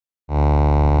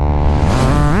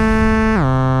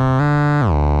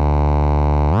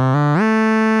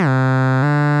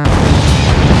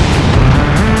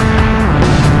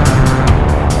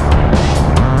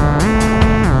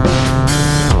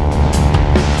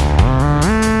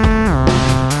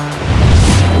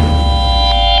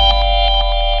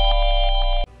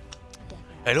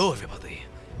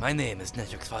My name is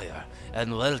Netrix Fire,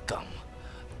 and welcome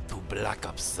to Black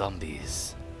Ops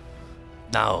Zombies.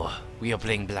 Now, we are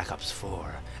playing Black Ops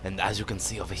 4, and as you can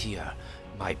see over here,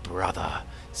 my brother,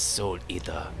 Soul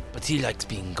Eater, but he likes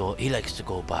to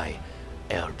go by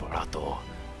El Burato,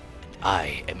 and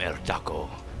I am El Taco.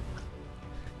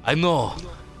 I know,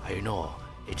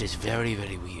 it is very,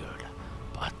 very weird,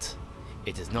 but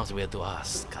it is not weird to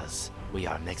us, cause we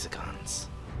are Mexicans.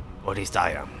 Or at least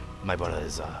I am. My brother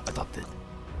is adopted.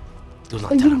 Do not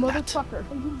tell him that.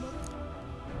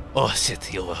 Oh shit,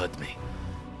 he overheard me.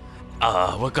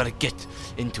 We're gonna get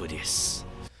into this.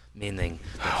 Meaning,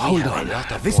 hold on,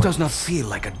 this does not feel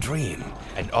like a dream.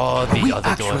 And all the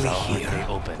other doors are already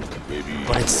open.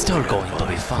 But it's still going to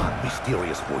be fun.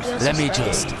 Mysterious voices. Let me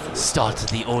just start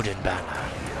the Odin banner.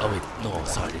 Oh wait, no,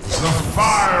 sorry. This The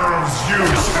fire of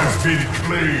Zeus has been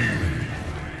claimed.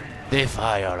 The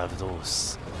fire of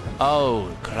Zeus.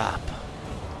 Oh crap.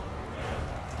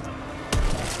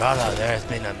 Brother, there has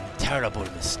been a terrible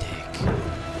mistake.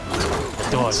 The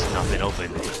doors have not been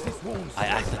opened. I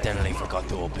accidentally forgot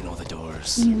to open all the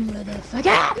doors. You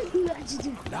motherfucker!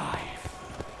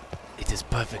 It is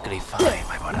perfectly fine,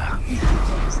 my brother.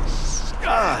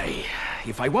 Aye,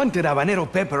 if I wanted habanero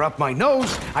pepper up my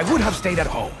nose, I would have stayed at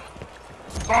home.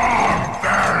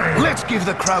 Barbarian! Let's give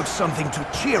the crowd something to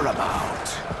cheer about.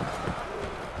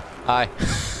 Hi.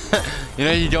 You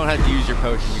know, you don't have to use your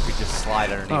potion, you could just slide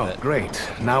underneath it. Oh, great.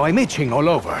 Now I'm itching all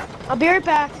over. I'll be right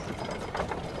back.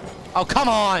 Oh, come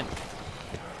on!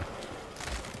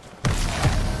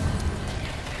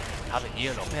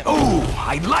 Ooh,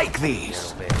 I like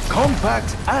these.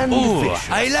 Compact and vicious.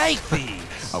 I like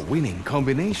these. A winning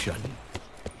combination.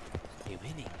 A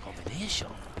winning combination.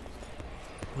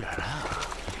 Ooh la la.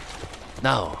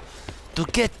 Now, to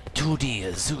get to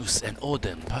the Zeus and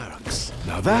Odin perks,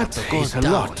 Now that is a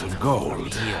lot of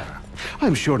gold. Here.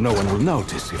 I'm sure no one will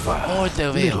notice if a Or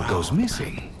the way little around. goes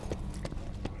missing.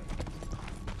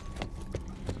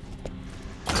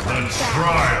 The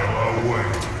trial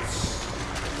awaits.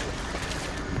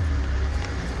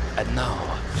 And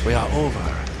now we are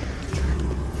over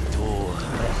to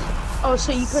Oh,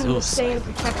 so you couldn't Zeus. stay and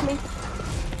protect me?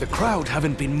 The crowd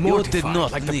haven't been did mortified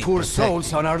not like the need poor protecting,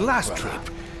 souls on our last trip.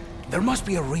 There must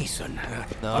be a reason.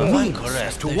 now, A if I'm means correct,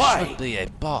 as to there why. should be a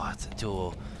path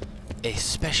to a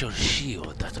special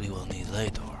shield that we will need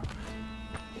later.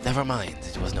 Never mind,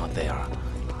 it was not there.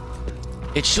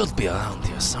 It should be around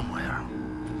here somewhere.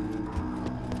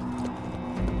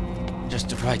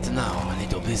 Just right now, I'm a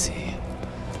little busy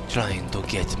trying to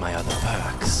get my other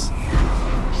perks.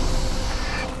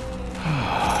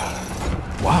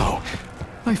 Wow,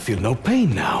 I feel no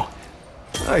pain now.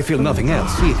 I feel nothing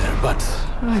else either, but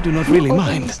I do not really Open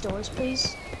mind. these doors,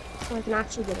 please, so I can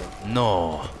actually get in.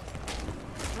 No.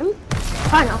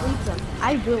 Fine, I'll leave them.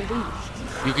 I will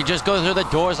leave. You can just go through the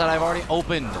doors that I've already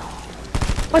opened.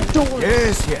 What doors?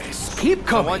 Yes, yes, keep The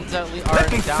coming. ones that are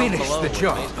Let me down finish below the in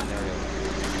job. basement area.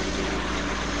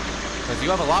 Because you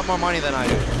have a lot more money than I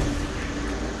do.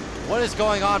 What is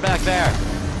going on back there?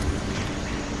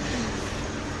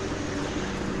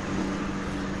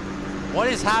 What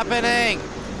is happening?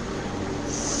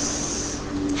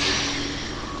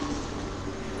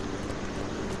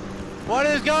 What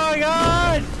is going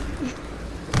on?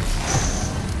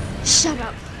 Shut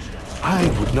up. I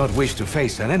would not wish to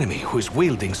face an enemy who is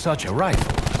wielding such a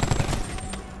rifle.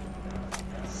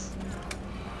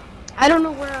 I don't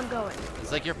know where I'm going.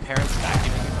 It's like your parents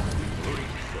vacuuming.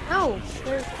 No,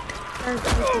 they're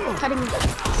cutting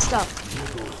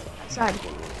stuff outside.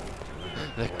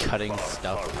 They're cutting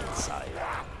stuff inside.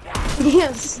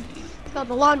 Yes, it's called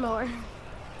the lawnmower.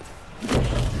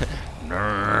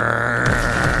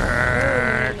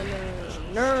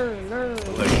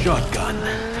 The shotgun,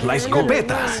 la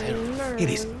escopeta. It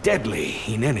is deadly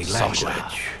in any Sasha.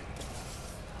 language.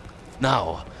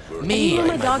 Now, me know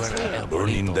my and my dog's brother name. El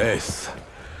Burning Burrito, death.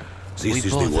 We This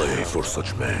is the both way have for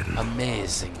such men.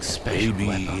 amazing special Baby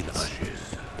in weapons. ashes.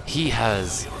 He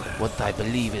has what I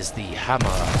believe is the hammer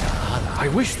of Valhalla. I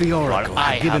wish the Oracle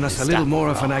I had given have us the a little staff more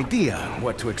of of an Ra. idea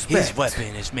what to expect. His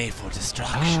weapon is made for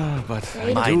destruction. Ah, but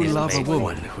I Mine do is love a made for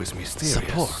woman who is mysterious.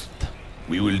 Support.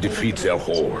 We will defeat their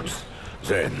hordes.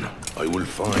 Then I will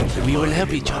find the We will mighty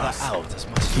help each other mask. out as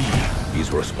much as we can. He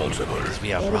is responsible.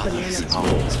 We are brothers.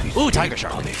 This Ooh, is tiger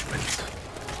shark. punishment.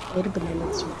 Wait a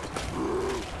minute.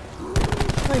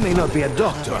 I may not be a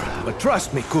doctor, but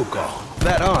trust me, Kuko,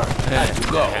 that arm had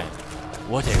to go.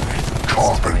 What a reference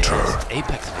Carpenter. to my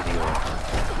Apex video.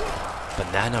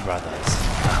 Banana Brothers.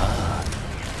 Ah,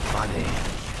 funny.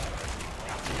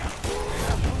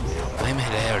 I'm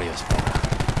hilarious, bro.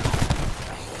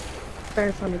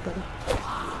 Very funny, buddy.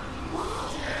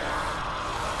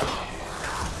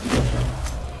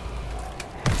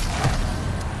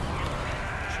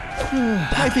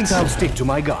 I think I'll stick to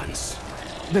my guns.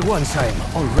 The ones I'm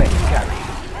already carrying.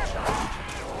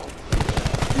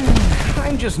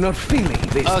 I'm just not feeling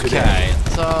this today. Okay,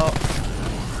 so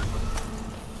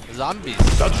zombies.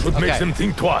 That should make Okay. them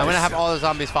think twice. I'm gonna have all the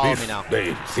zombies follow me If now.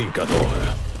 they think at all.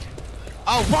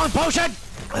 Oh, wrong potion!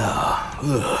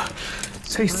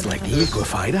 Tastes like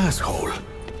liquefied asshole.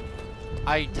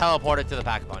 I teleported to the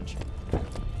pack punch.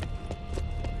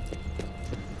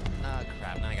 Ah,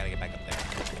 crap. Now I gotta get back up there.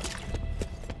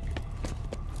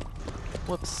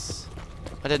 Whoops.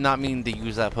 I did not mean to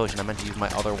use that potion. I meant to use my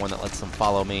other one that lets them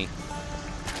follow me.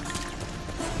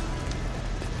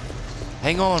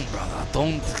 Hang on, brother.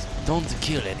 Don't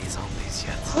kill any zombies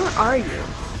yet. Where are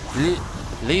you?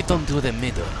 Lead them to the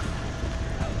middle.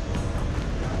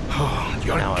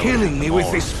 You're Now I killing me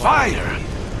with this fire.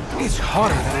 It's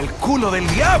hotter than el culo del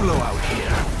diablo out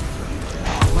here.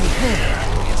 My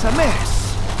hair, it's a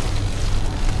mess.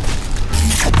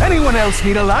 Anyone else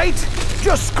need a light?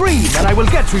 Just scream and I will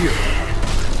get to you.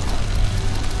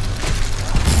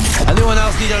 Anyone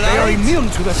else need a light? They are immune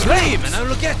to the Scream, flames. and I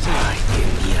will get to you.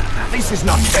 This is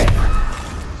not fair.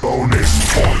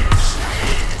 Bonus points.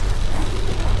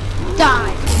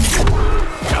 Die.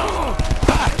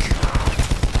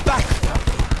 Back.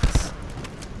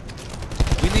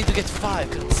 We need to get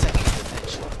 5 consecutive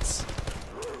headshots.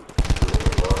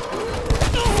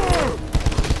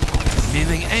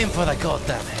 Meaning aim for the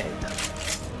goddamn head.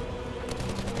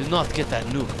 Do not get that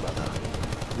nuke, brother.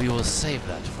 We will save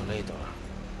that for later.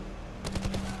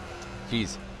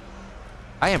 Jeez.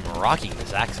 I am rocking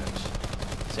this accent.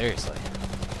 Seriously.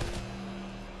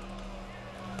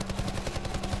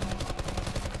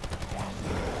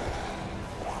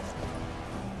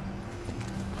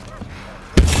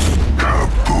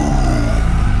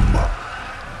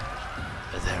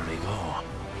 There we go.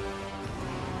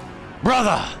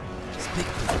 Brother! Speak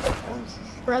to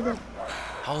me. Brother.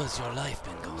 How has your life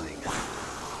been going?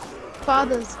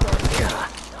 Father's dead.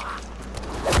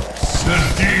 The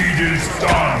deed is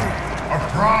done. A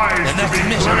prize The to next be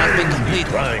mission has been claimed.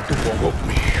 completed. Trying to provoke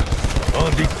me.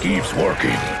 And it keeps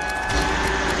working.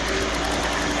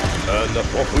 An The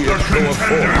appropriate show of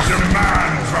contender force.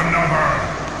 demands another.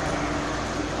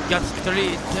 Got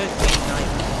 39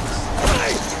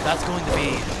 points. That's going to be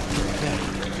very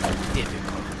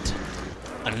difficult.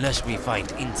 Unless we find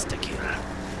insta-kill.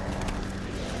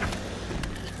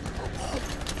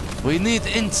 We need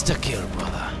insta-kill,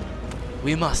 brother.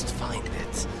 We must find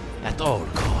it at all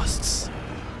costs.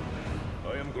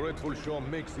 I am grateful Shaw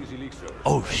makes these elixirs.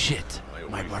 Oh shit, I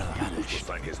my always brother refuse to vanished.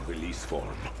 sign his release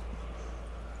form.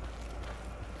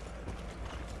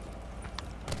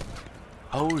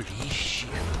 Holy shit.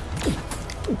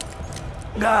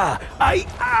 That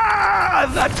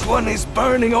one is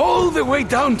burning all the way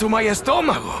down to my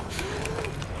estómago.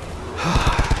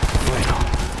 Bueno,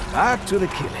 back to the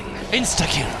killing.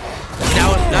 Insta-kill!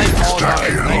 Now it's nice.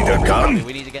 Need a gun?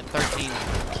 We need to get 13.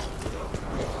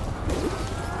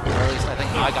 Or at least I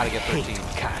think I gotta get 13.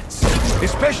 Cats,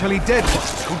 especially dead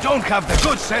ones who don't have the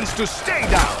good sense to stay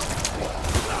down.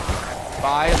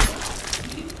 5,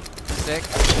 6,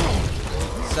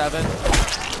 7,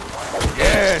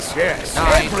 Yes, yes.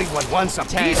 9, Everyone wants a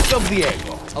 10. piece of the egg.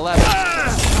 11,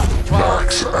 12,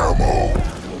 Max ammo.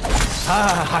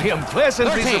 I am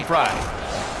pleasantly 13. surprised.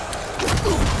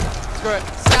 screw it.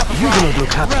 Snap a You frog. don't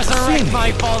look happy to see Resurrect me.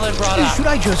 my fallen brother. Should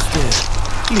I just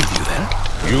leave you there?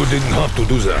 You didn't have to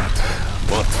do that,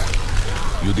 but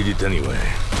you did it anyway.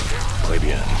 Très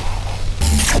bien.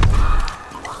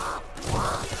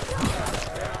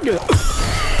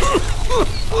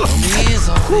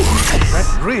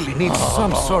 That really needs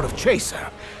some sort of chaser.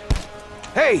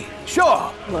 Hey,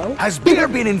 Shaw! Hello? Has beer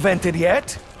been invented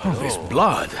yet? Oh, this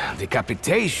blood,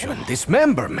 decapitation,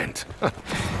 dismemberment.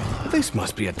 This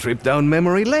must be a trip down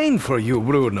memory lane for you,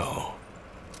 Bruno.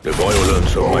 The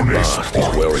violence of my past is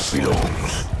where it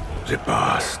belongs. The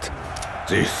past.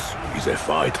 This is a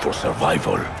fight for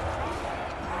survival.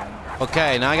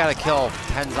 Okay, now I gotta kill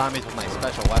 10 zombies with my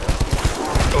special weapon.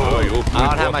 I hope I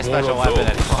don't have my special weapon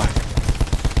anymore.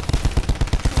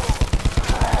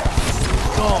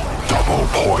 Double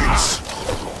points.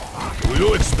 Do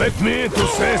you expect me to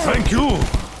say thank you?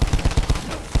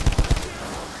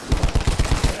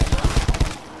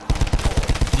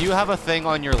 Do you have a thing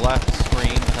on your left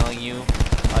screen telling you,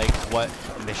 like, what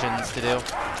missions to do?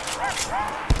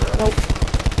 Nope.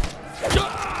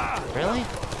 Really?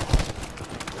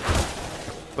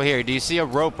 But here, do you see a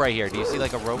rope right here? Do you see,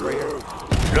 like, a rope right here?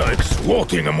 Like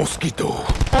swatting a mosquito.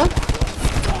 Huh?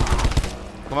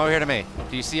 Come over here to me.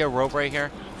 Do you see a rope right here?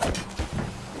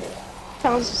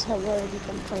 Houses have already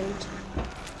been claimed.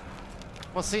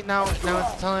 Well, see, now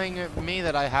it's telling me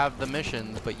that I have the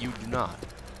missions, but you do not.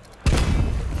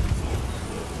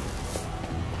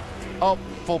 Oh,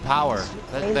 full power.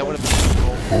 That would have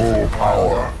been Full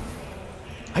power.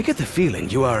 I get the feeling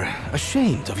you are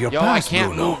ashamed of your Yo, I past,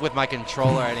 can't Bruno. move with my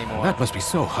controller anymore. That must be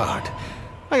so hard.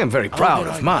 I am very proud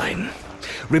of mine.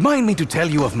 Remind me to tell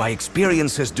you of my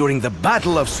experiences during the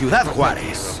Battle of Ciudad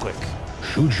Juarez. Quick.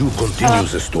 Should you continue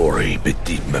the story,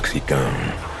 petit Mexican?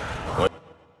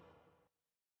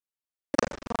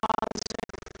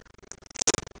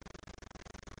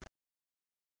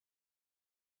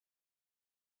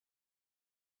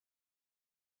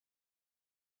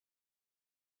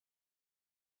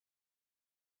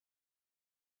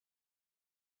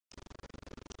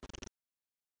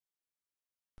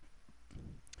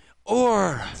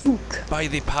 Or, by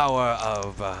the power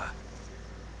of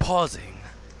pausing,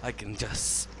 I can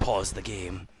just pause the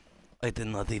game. I did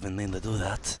not even mean to do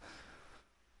that.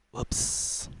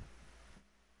 Whoops.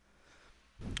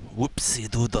 Whoopsie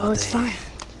doodle. Oh, it's fine.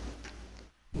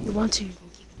 You want to, you can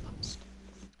keep it paused.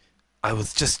 I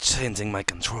was just changing my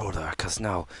controller, cause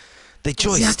now the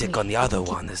joystick Exactly. on the other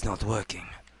one is not working.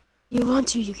 You want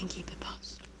to, you can keep it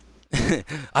paused.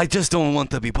 I just don't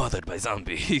want to be bothered by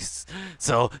zombies.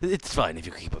 So, it's fine if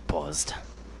you keep it paused.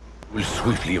 Will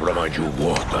swiftly remind you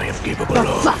what I am capable The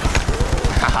of.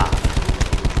 fuck?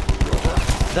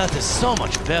 That is so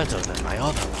much better than my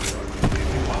other one.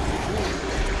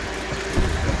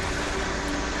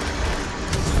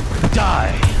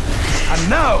 Die! And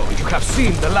now you have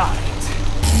seen the light.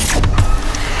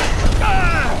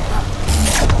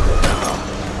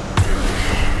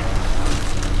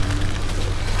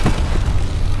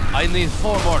 I need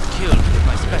 4 more kills with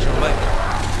my special weapon.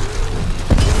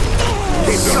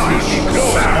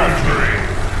 Savagery.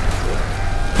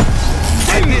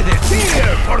 I did it!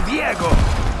 Here for Diego!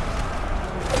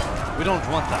 We don't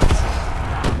want that.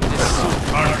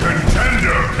 Our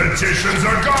contender petitions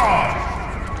are gone.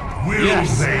 Will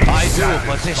Yes, they I do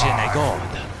satisfy? petition a god.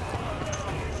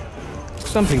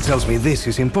 Something tells me this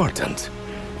is important.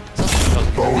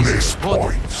 Bonus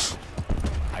points.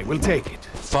 I will take it.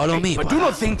 Follow me, But do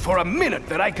not think for a minute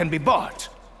that I can be bought.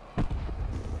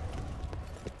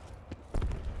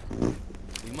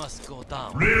 We must go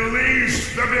down.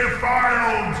 Release the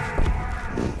defiled.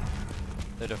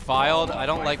 The defiled? I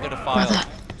don't like the defiled.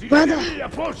 Brother!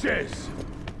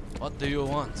 What do you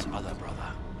want, other brother?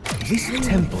 This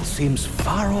temple seems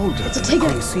far older It's a than the Tigger!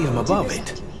 Colosseum above Tigger's it.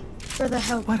 attacking me. Brother,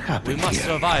 help. What We happened must here?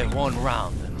 survive one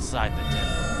round inside the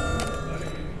temple.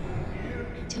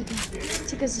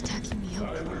 Tigger's attacking me, help.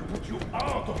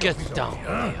 Get down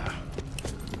here.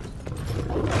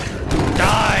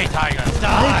 Die, tigers, I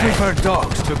die! prefer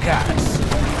dogs to cats.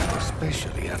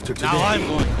 Especially after today. Now I'm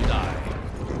going to die.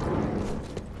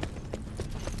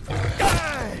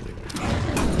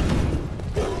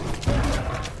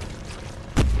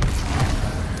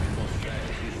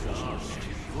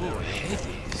 Ooh,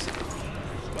 Hades.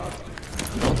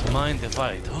 Don't mind if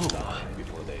I do.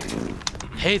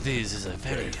 Hades is a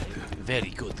very, very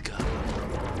good guy.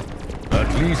 At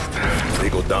least they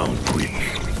go down quick.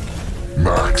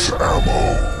 Max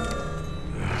ammo.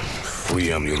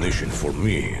 Free ammunition for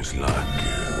me is like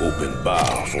open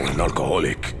bar for an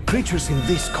alcoholic. Creatures in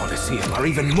this Colosseum are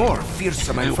even more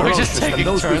fearsome and We're just ferocious than taking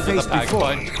those we turns with the faced pack before.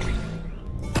 punch.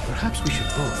 Perhaps we should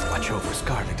both watch over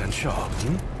Scarlet and Shaw,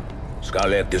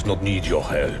 Scarlet does not need your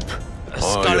help.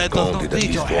 Scarlet does not at need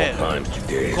least your 4 help. times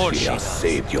today. Of course She she has does.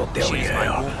 saved your She's my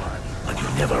derriere. woman. And you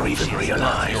never even She's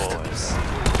realized. not yours.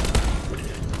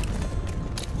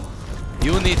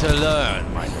 You need to learn,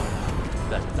 my lord.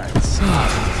 That's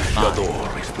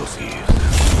Adore explosives.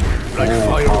 Like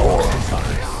fireworks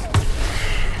inside.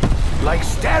 Like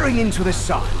staring into the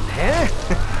sun, eh?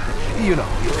 You know,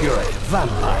 if you're a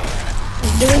vampire.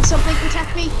 He's doing something,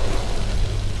 protect me.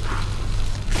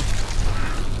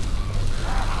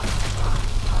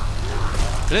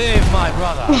 Leave my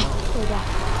brother. Go back.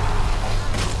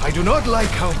 I do not like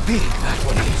how big that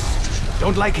one is.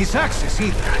 Don't like his axes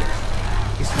either.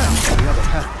 His hands, on the other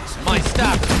hand. My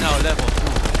staff is now level 2.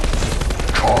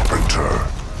 Carpenter.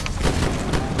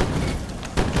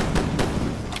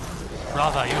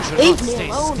 Brother, you should Leave not me stay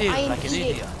alone, still I am like an eating.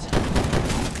 idiot.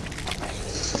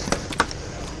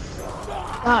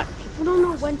 God, people don't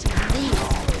know when to leave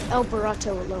El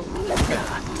Barato alone.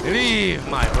 Leave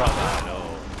my brother alone.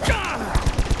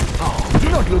 Oh, do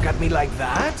not look at me like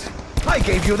that. I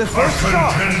gave you the first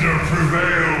shot. Contender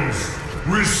prevails.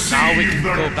 Now we Receive can the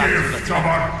go back to the gift of a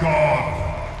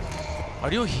god.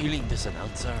 Are you healing this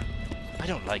announcer? I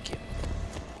don't like him.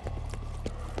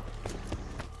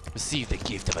 Receive the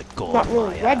gift of a god. Not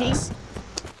really my ready. ass.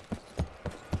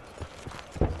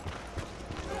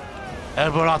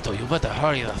 Alborato, you better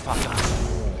hurry the fuck up.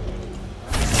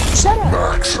 Shut up.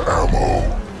 Max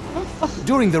ammo.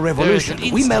 During the revolution, There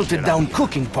is an we melted instant down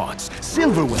cooking pots,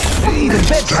 silverware, even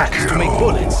bed pans to make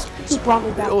bullets. Just brought me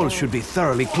They back. all home. should be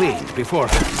thoroughly cleaned before.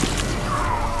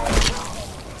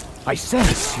 I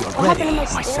sense you're What happened ready,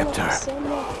 to my scepter.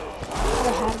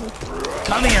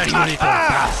 Come here, you little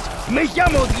bastard. Me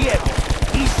llamo Diego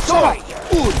y soy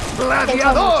un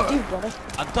gladiador.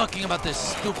 I'm talking about this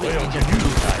stupid Agent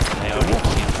Blue guy. I already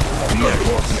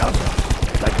killed.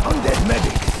 Like undead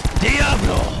medics.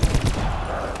 Diablo!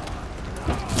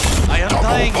 I am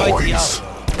dying by Points.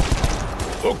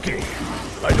 Diablo. Okay,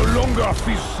 I no longer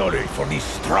feel sorry for these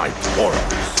striped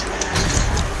horrors.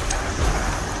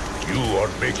 You are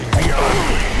making me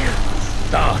angry.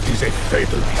 That is a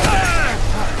fatal mistake.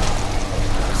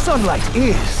 Sunlight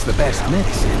is the best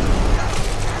medicine.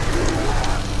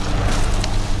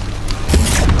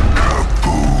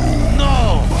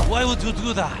 No! Why would you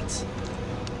do that?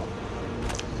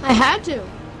 I had to.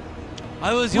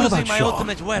 I was What using about my Shaw?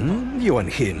 ultimate weapon. You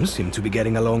and him seem to be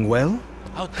getting along well.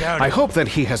 How dare you? I hope that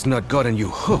he has not gotten you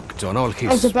hooked on all I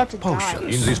was his about to die.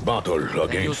 potions. In this battle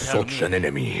against tell such me. an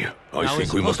enemy, I I was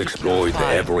think we must supposed to kill exploit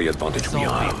 5 every advantage we zombie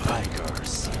have.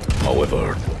 tigers.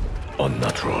 However,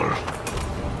 unnatural.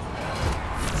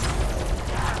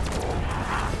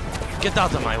 Get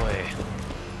out of my way.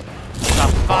 The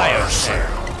fire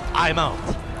sale. I'm out.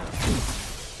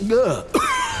 Ugh.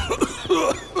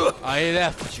 I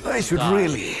left you. I to should die.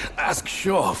 really ask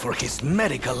Shaw for his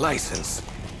medical license.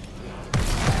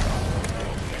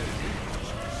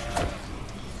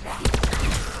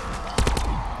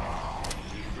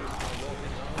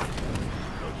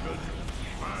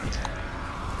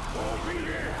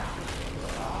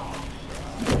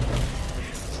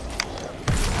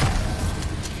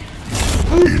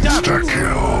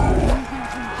 Insta-kill.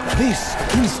 This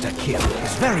insta-kill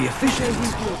is very efficient.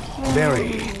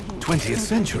 Very 20th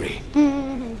century.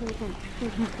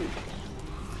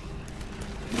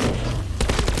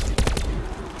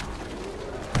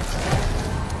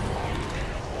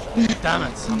 Damn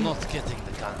it, I'm not getting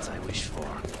the guns I wish for.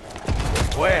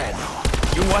 Bueno,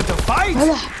 you want to fight?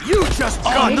 You just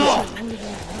got no! one.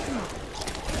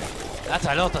 That's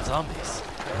a lot of zombies.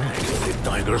 The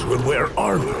tigers will wear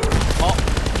armor. Oh,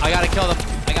 I gotta kill them.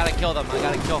 I gotta kill them. I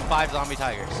gotta kill 5 zombie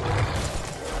tigers.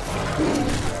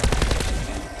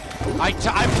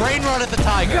 I brain rotted the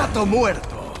tiger. Gato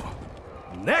muerto.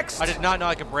 Next. I did not know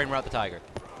I could brain rot the tiger.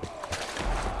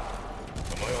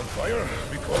 Am I on fire?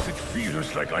 Because it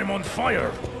feels like I'm on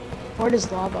fire. Or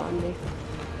does lava on me?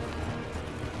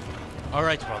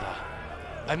 Alright, brother.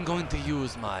 I'm going to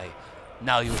use my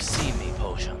Now You See Me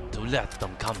potion to let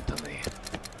them come to me.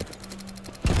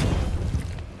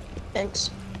 Thanks.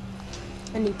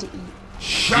 I need to eat.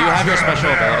 Do you have your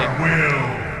special ability?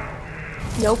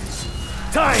 Nope.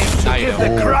 Time to Now you give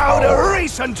don't. the crowd a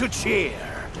reason to cheer.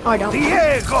 Oh, I don't.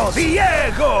 Diego!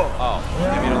 Diego! Oh,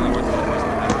 maybe it only works for the rest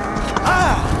of the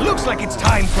Ah, looks like it's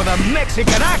time for the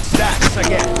Mexican axe dance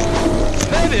again.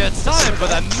 Maybe it's time for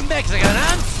the Mexican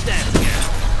handstand.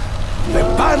 The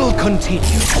battle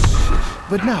continues,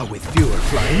 but now with fewer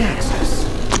flying axes.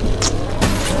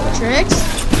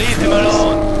 Tricks? Leave him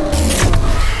alone.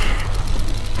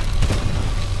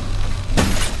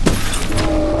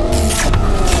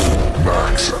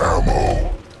 Max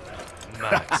ammo.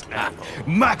 Max ammo.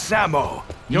 Max ammo.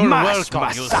 You're Mass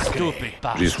welcome, you massacre. stupid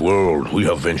bastard. This world we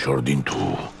have ventured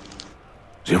into.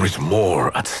 There is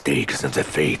more at stake than the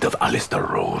fate of Alistair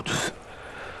Rhodes.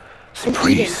 The And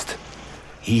priest,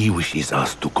 he wishes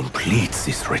us to complete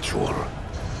this ritual.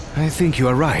 I think you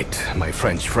are right, my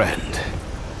French friend.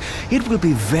 It will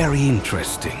be very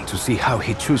interesting to see how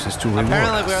he chooses to reward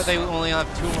Apparently, us. they only have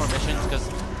 2 more missions because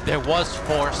there was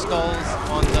 4 skulls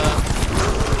on the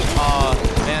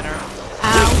banner.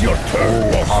 It's your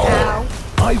turn, Bosso. Ow.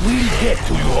 I will get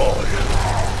to you all.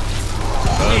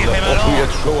 Leave him alone.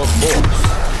 Appropriate show of force.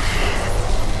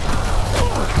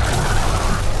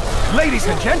 Ladies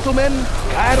and gentlemen,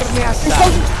 carne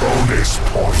asada. Bonus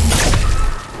point.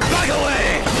 Back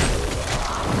away!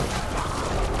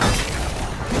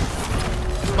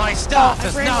 My staff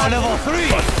is now level 3!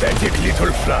 Pathetic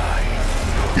little fly.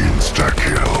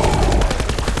 Insta-kill.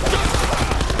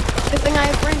 Good thing I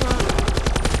have brain rot.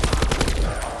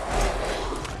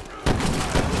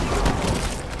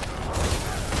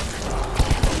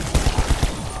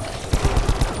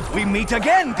 We meet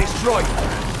again, Destroyer.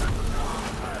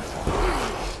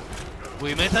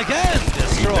 We meet again,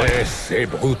 destroyer! Finesse et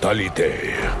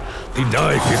brutalité. The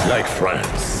knife is like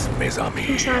France, mes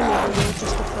amis. Trying to do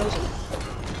just a frozen.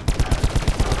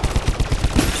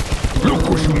 Look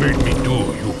what you made me do.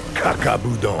 You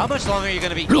cacaboudon. How much longer are you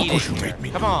gonna be Look eating? what you made me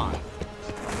Come do. on.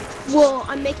 Well,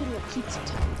 I'm making a pizza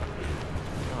time.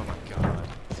 Oh my god. I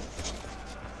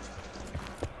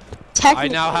Technically,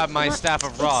 now have my it's staff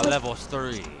not- of raw it's like- level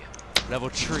 3. Level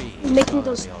 3. Making Oh,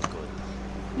 those- they all good.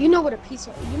 You know what a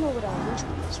pizza? You know what a lunch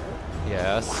meat is, right?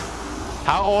 Yes.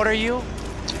 How old are you?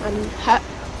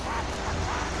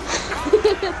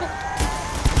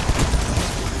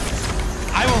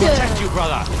 I will protect you,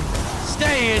 brother.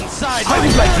 Stay inside I my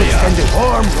would like to area. extend a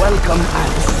warm welcome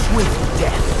and swift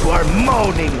death to our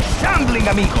moaning, shambling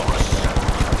amigos.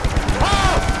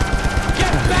 Oh!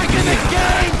 Get back in the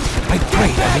game! I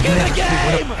pray back that in the next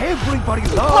game! everybody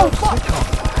loves fuck. the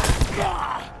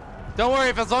comeback. Don't worry,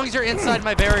 if as long as you're inside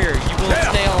my barrier, you will There.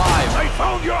 stay alive. I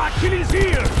found your Achilles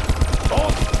heel.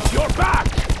 On your back.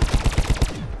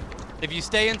 If you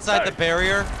stay inside the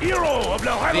barrier, Hero of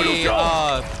la revolution.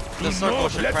 the Do circle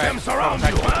not should let crack. them surround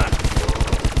you, huh?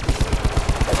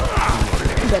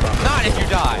 Not if you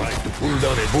die. To pull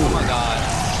down a Oh bull. my god.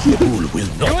 The bull will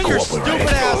You not and your cooperate.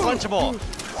 stupid ass Lunchable.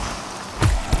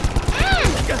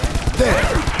 There.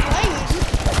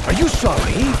 Are you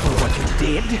sorry for what you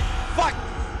did? Fuck!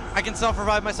 I can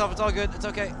self-revive myself, it's all good, it's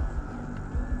okay.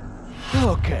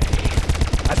 Okay.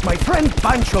 As my friend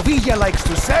Pancho Villa likes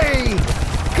to say,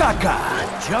 Caca,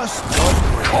 just don't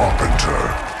break. Carpenter.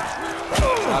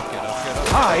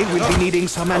 I will be needing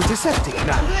some antiseptic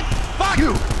now. Fuck!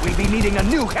 You will be needing a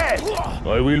new head.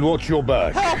 I will watch your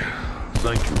back. Help!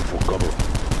 Thank you for cover.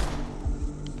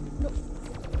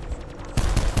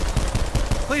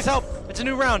 Please help! It's a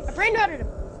new round. I brain rotted him.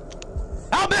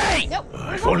 Help me! Nope.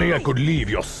 If only I could leave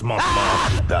your smart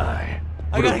mouth to die.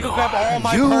 I gotta go grab all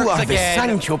my You perks are the again.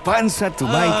 Sancho Panza to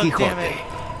my Oh, Quixote. damn it.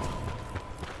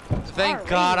 Thank Alright,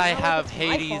 God I now have it's my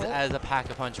Hades fault. as a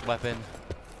pack-a-punch weapon.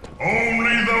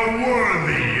 Only the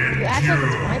worthy You act like it's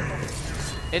endure. my fault.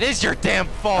 It is your damn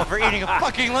fault for eating a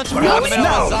fucking lunch meat in Perhaps the middle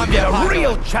of a now we zombie get a apocalypse.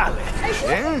 real challenge, I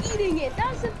eh? wasn't eating it.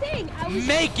 That's the thing. I was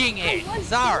Making it. I was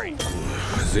Sorry. doing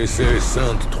it. They say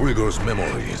scent triggers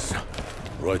memories.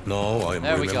 Right now, I am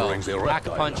There we go. remembering the reptile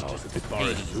Pack-a-punch house at the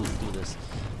Hades. Paris Zoo. Let's do this.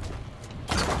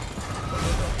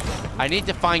 I need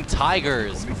to find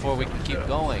tigers before we can keep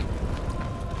going.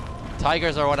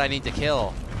 Tigers are what I need to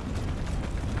kill.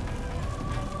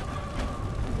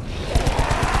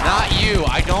 Not you.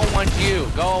 I don't want you.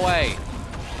 Go away.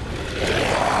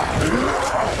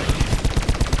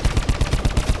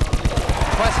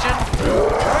 Question?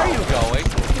 Where are you going?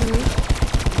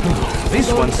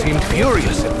 This one seemed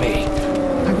furious at me.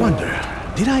 I wonder,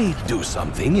 did I do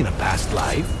something in a past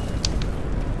life?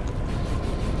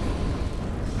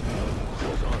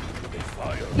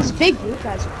 These big brute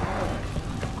guys are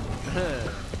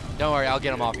powerful. Don't worry, I'll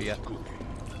get them off of you.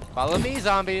 Follow me,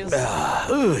 zombies.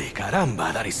 Uy,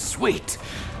 caramba, that is sweet.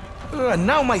 And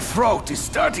now my throat is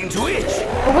starting to itch.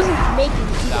 I wasn't making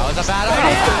it. That was a bad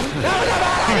idea. That was a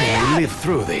bad idea. I will live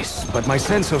through this, but my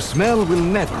sense of smell will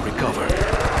never recover.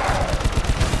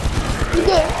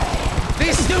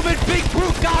 These stupid big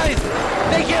brute guys!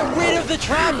 They get rid of the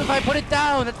trap if I put it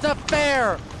down. That's not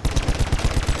fair.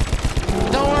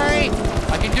 Don't worry.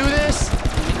 I can do this. I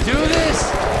can do this. I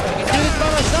can do this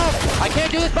by myself. I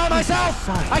can't do this by myself.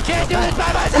 I can't do this by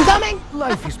I'm myself. coming.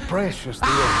 Life is precious, dear.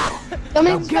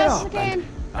 Coming Now as get fast as I up can.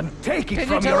 and take it Can you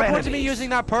from your teleport to me enemies. using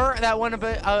that that one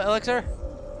elixir?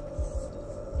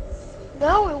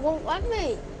 No, it won't let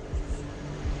me.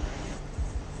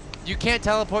 You can't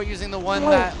teleport using the one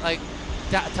Wait. that like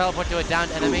teleport to a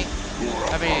downed enemy.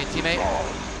 I mean teammate.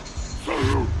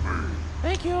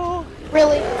 Thank you.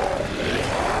 Really?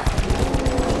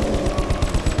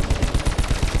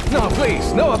 No,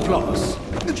 please, no applause.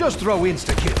 Just throw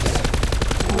insta-kills.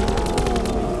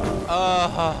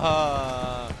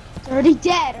 It's already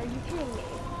dead. Are you kidding me?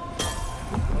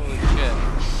 Holy shit.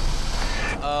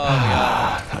 Oh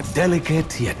god. A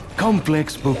delicate yet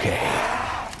complex bouquet.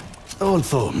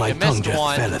 Although my You missed tongue just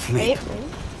one. fell asleep.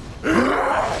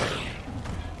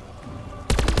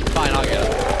 Fine, I'll get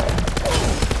it.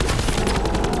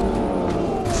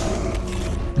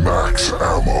 Max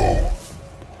ammo.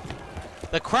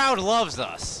 The crowd loves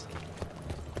us.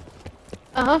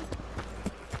 Uh-huh.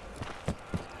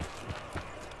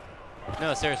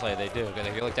 No, seriously, they do. Because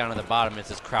if you look down at the bottom, it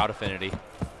says crowd affinity.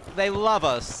 They love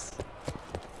us.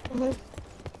 Mhm.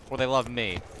 Well, they love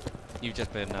me. You've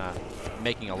just been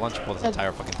making a Lunchable this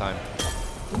entire fucking time.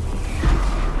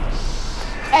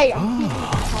 Hey,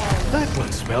 That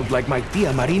one smelled like my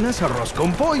Tia Marina's arroz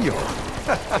con pollo.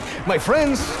 My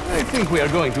friends, I think we are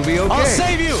going to be okay. I'll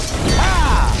save you!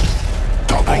 Ah!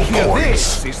 Double I hear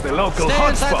points. this is the local Stay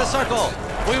inside the hotspot. circle.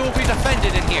 We will be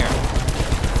defended in here.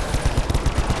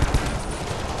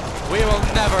 We will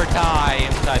never die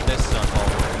inside this circle.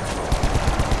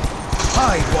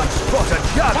 I once fought a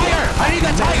giant. Tiger! I need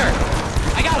that tiger!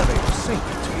 I got him!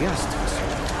 Sacred to the Aztecs.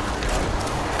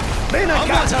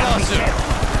 Amaterasu!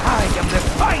 I am the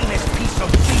finest piece of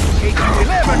cheesecake you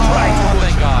will ever try to Oh,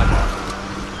 thank God.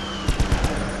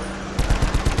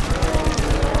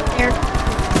 Here.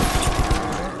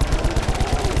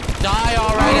 Die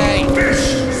already!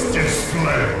 Missions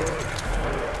displayed.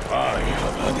 I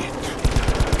have had it.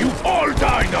 You all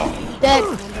die now! Dead.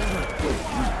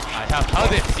 I have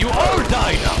had it. You all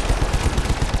die now.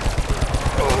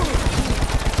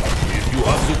 If you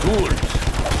have the tools,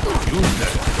 use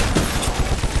them.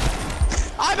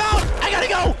 I'm out! I gotta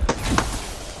go!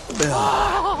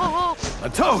 A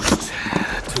toast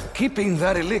to keeping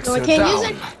that elixir No, I can't down. use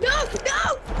it. No,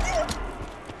 no!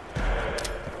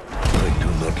 I do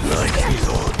not like these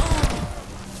odds.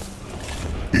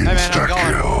 Hey man, I'm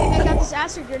going. I got this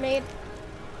acid grenade.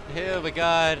 Oh my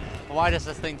God. Why does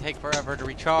this thing take forever to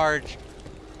recharge?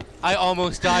 I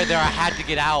almost died there. I had to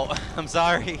get out. I'm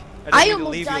sorry. I didn't mean to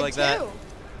almost leave died you like too. that.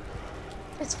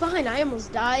 It's fine. I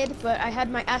almost died, but I had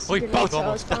my acid We grenade, both so I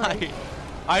was almost fine. died.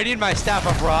 I need my staff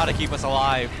of Ra to keep us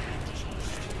alive.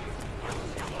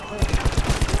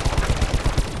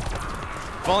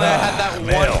 If only I had that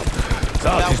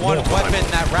one weapon,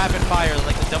 that rapid fire,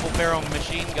 like the double barrel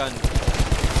machine gun.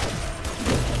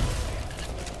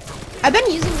 I've been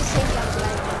using the same gun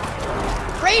today.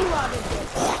 Brain rotted.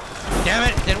 Damn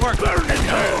it, didn't work.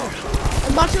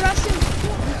 Amaterasu.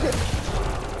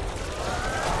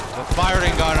 The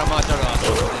firing gun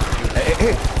Amaterasu.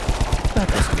 Hey, that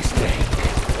was a mistake.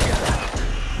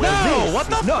 No, what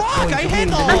the Not fuck? going I to hit mean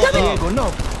the the whole next thing. Diego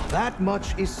Nova. That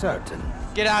much is certain.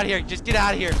 Get out of here. Just get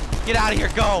out of here. Get out of here.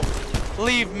 Go.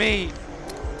 Leave me.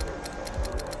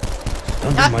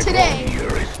 Not today.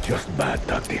 Here is just bad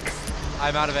tactics.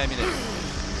 I'm out of ammunition.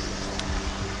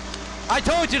 I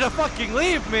told you to fucking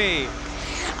leave me.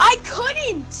 I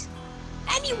couldn't.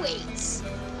 Anyways.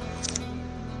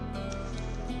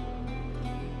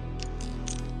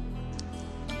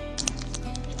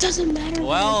 It doesn't matter.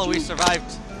 Well, what I we do.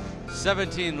 survived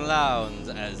 17 rounds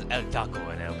as El Taco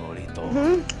and El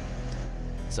Burrito.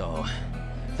 So,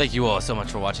 thank you all so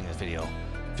much for watching this video.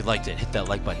 If you liked it, hit that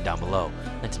like button down below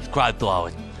and subscribe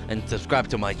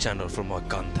to my channel for more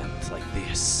content like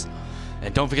this.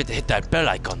 And don't forget to hit that bell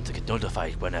icon to get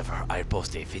notified whenever I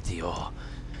post a video.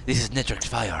 This is Nitrix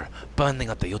Fire, burning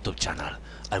up the YouTube channel.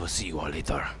 I will see you all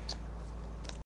later.